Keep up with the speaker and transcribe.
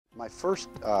My first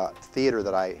theater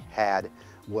that I had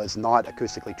was not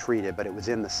acoustically treated, but it was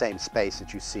in the same space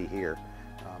that you see here.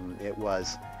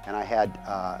 And I had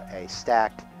a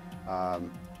stacked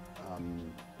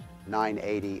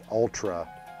 980 Ultra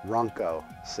Runco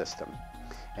system.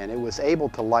 And it was able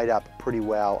to light up pretty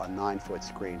well a 9-foot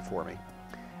screen for me.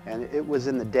 And it was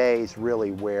in the days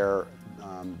really where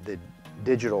the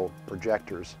digital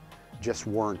projectors just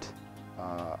weren't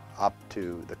up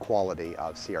to the quality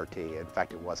of CRT. In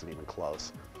fact, it wasn't even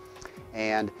close.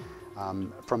 And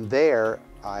from there,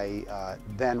 I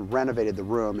then renovated the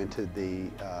room into the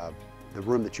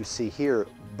room that you see here,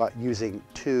 but using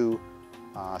two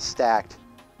stacked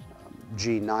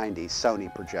G90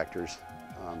 Sony projectors.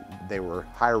 They were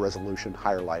higher resolution,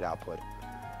 higher light output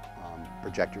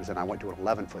projectors, and I went to an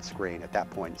 11-foot screen at that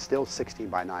point, still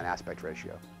 16:9 aspect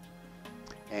ratio.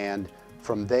 And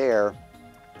from there,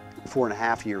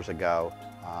 4.5 years ago,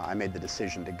 I made the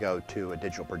decision to go to a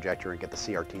digital projector and get the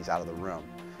CRTs out of the room.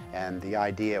 And the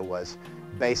idea was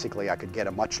basically I could get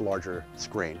a much larger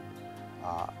screen,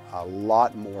 a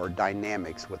lot more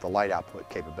dynamics with the light output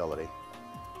capability.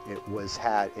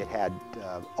 It had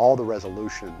all the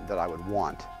resolution that I would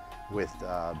want with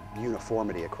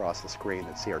uniformity across the screen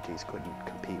that CRTs couldn't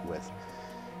compete with.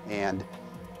 And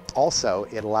also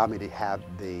it allowed me to have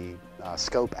the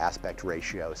scope aspect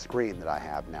ratio screen that I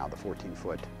have now, the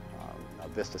 14-foot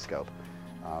Vista scope.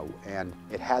 And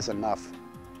it has enough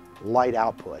light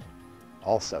output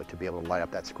also to be able to light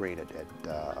up that screen at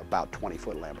about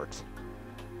 20-foot Lamberts.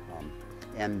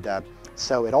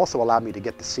 So it also allowed me to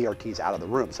get the CRTs out of the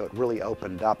room, so it really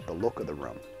opened up the look of the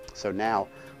room. So now,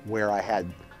 where I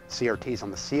had CRTs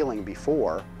on the ceiling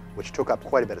before, which took up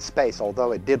quite a bit of space,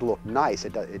 although it did look nice,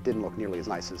 it didn't look nearly as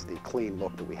nice as the clean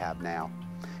look that we have now.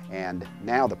 And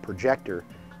now the projector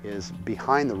is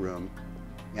behind the room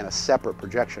in a separate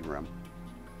projection room,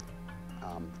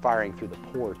 firing through the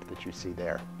port that you see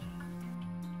there.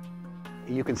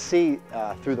 You can see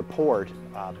through the port,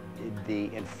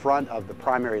 in front of the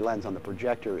primary lens on the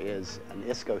projector is an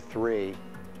ISCO 3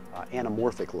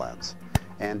 anamorphic lens.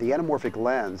 And the anamorphic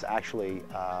lens actually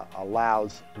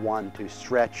allows one to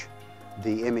stretch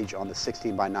the image on the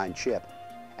 16:9 chip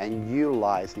and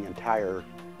utilize the entire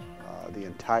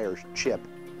chip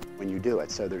when you do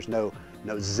it. So there's no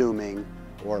zooming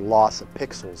or loss of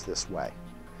pixels this way.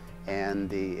 And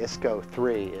the ISCO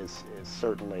 3 is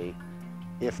certainly,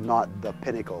 if not the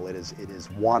pinnacle, it is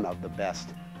one of the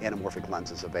best anamorphic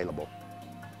lenses available.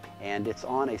 And it's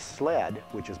on a sled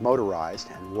which is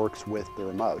motorized and works with the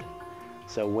remote.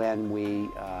 So when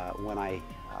I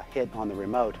hit on the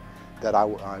remote that I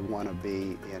want to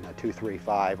be in a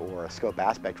 2:3:5 or a scope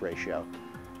aspect ratio,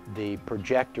 the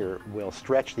projector will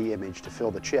stretch the image to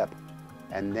fill the chip,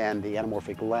 and then the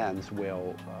anamorphic lens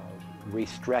will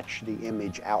re-stretch the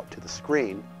image out to the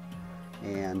screen.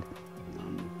 And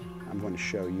I'm going to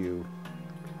show you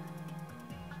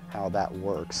how that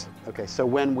works. Okay, so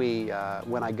when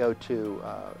I go to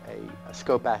a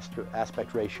scope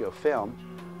aspect ratio film,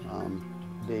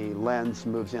 the lens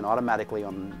moves in automatically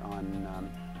on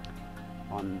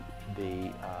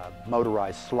the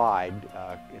motorized slide.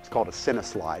 It's called a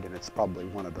CineSlide, and it's probably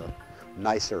one of the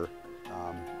nicer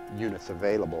units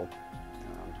available.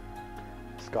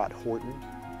 Scott Horton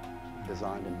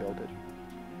designed and built it.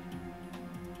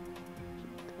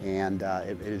 And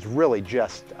it is really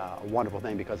just a wonderful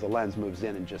thing because the lens moves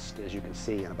in just, as you can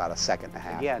see, in about a second and a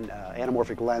half. Again,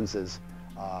 anamorphic lenses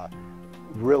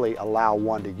really allow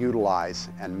one to utilize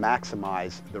and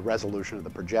maximize the resolution of the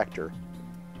projector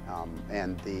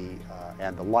and the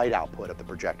light output of the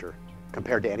projector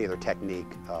compared to any other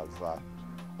technique of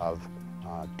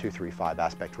 2:3:5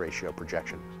 aspect ratio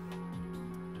projection.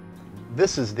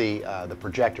 This is the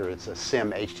projector. It's a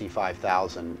SIM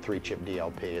HT5000 3-chip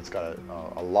DLP. It's got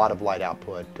a lot of light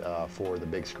output for the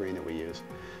big screen that we use.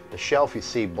 The shelf you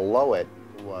see below it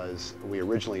we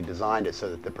originally designed it so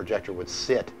that the projector would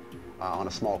sit on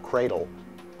a small cradle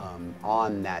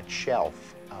on that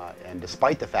shelf. And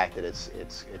despite the fact that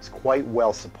it's quite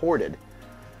well supported,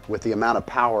 with the amount of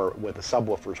power with the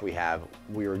subwoofers we have,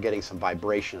 we were getting some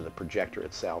vibration of the projector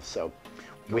itself. So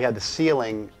we had the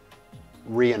ceiling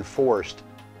reinforced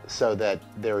so that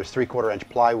there is 3/4-inch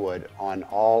plywood on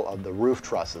all of the roof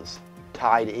trusses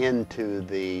tied into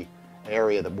the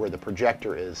area where the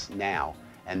projector is now,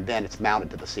 and then it's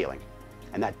mounted to the ceiling.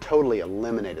 And that totally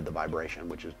eliminated the vibration,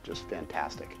 which is just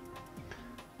fantastic.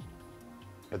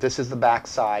 But this is the back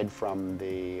side from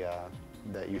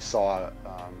that you saw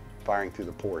firing through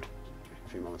the port a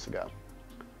few moments ago.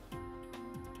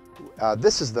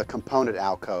 This is the component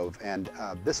alcove, and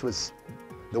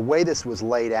the way this was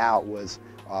laid out was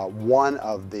one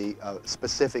of the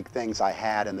specific things I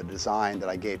had in the design that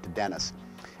I gave to Dennis.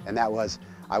 And that was,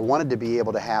 I wanted to be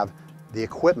able to have the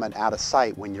equipment out of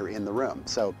sight when you're in the room.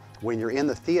 So when you're in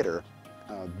the theater,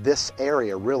 this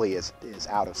area really is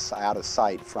out of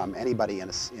sight from anybody in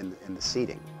the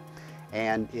seating.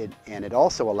 And it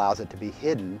also allows it to be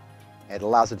hidden, it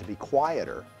allows it to be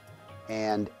quieter,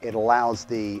 and it allows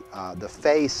the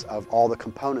face of all the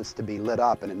components to be lit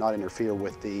up and it not interfere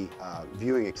with the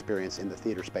viewing experience in the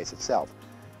theater space itself.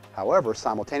 However,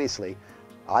 simultaneously,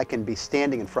 I can be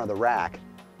standing in front of the rack,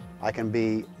 I can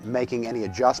be making any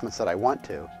adjustments that I want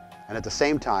to, and at the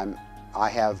same time, I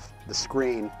have the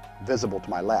screen visible to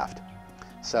my left.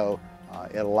 So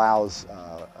it allows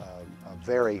a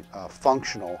very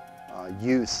functional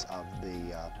use of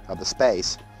the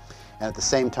space, and at the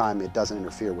same time it doesn't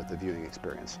interfere with the viewing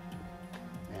experience.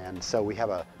 And so we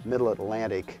have a Middle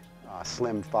Atlantic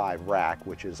Slim 5 rack,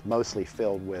 which is mostly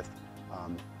filled with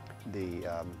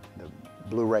the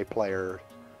Blu-ray player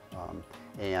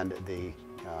and the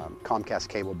Comcast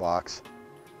cable box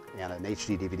and an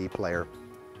HD DVD player.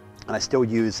 And I still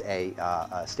use a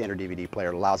standard DVD player.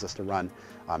 It allows us to run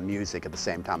music at the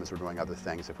same time as we're doing other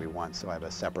things if we want. So I have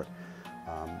a separate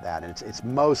that, and it's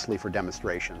mostly for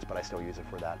demonstrations, but I still use it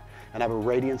for that. And I have a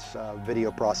Radiance video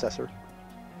processor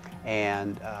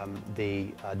and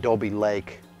the Dolby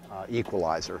Lake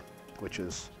equalizer, which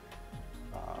is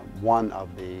one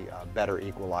of the better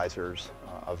equalizers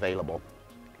available.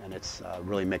 And it's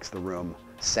really makes the room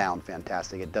sound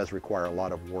fantastic. It does require a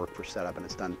lot of work for setup, and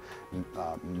it's done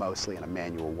mostly in a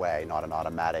manual way, not an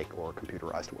automatic or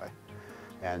computerized way.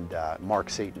 And Mark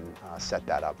Seaton set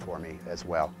that up for me as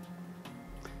well.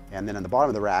 And then in the bottom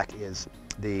of the rack is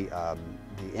the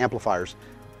amplifiers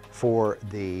for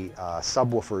the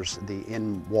subwoofers, the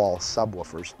in-wall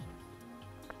subwoofers,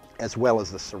 as well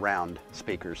as the surround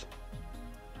speakers.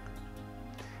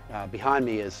 Behind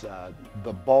me is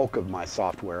the bulk of my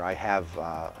software. I have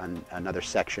another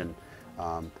section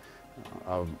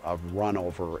of run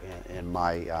over in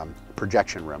my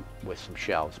projection room with some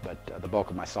shelves, but the bulk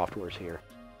of my software is here.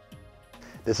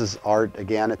 This is Art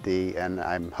again and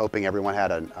I'm hoping everyone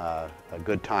had a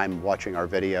good time watching our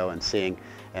video and seeing,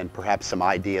 and perhaps some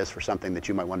ideas for something that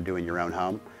you might want to do in your own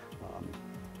home.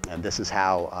 And this is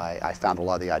how I found a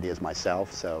lot of the ideas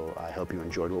myself, so I hope you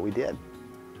enjoyed what we did.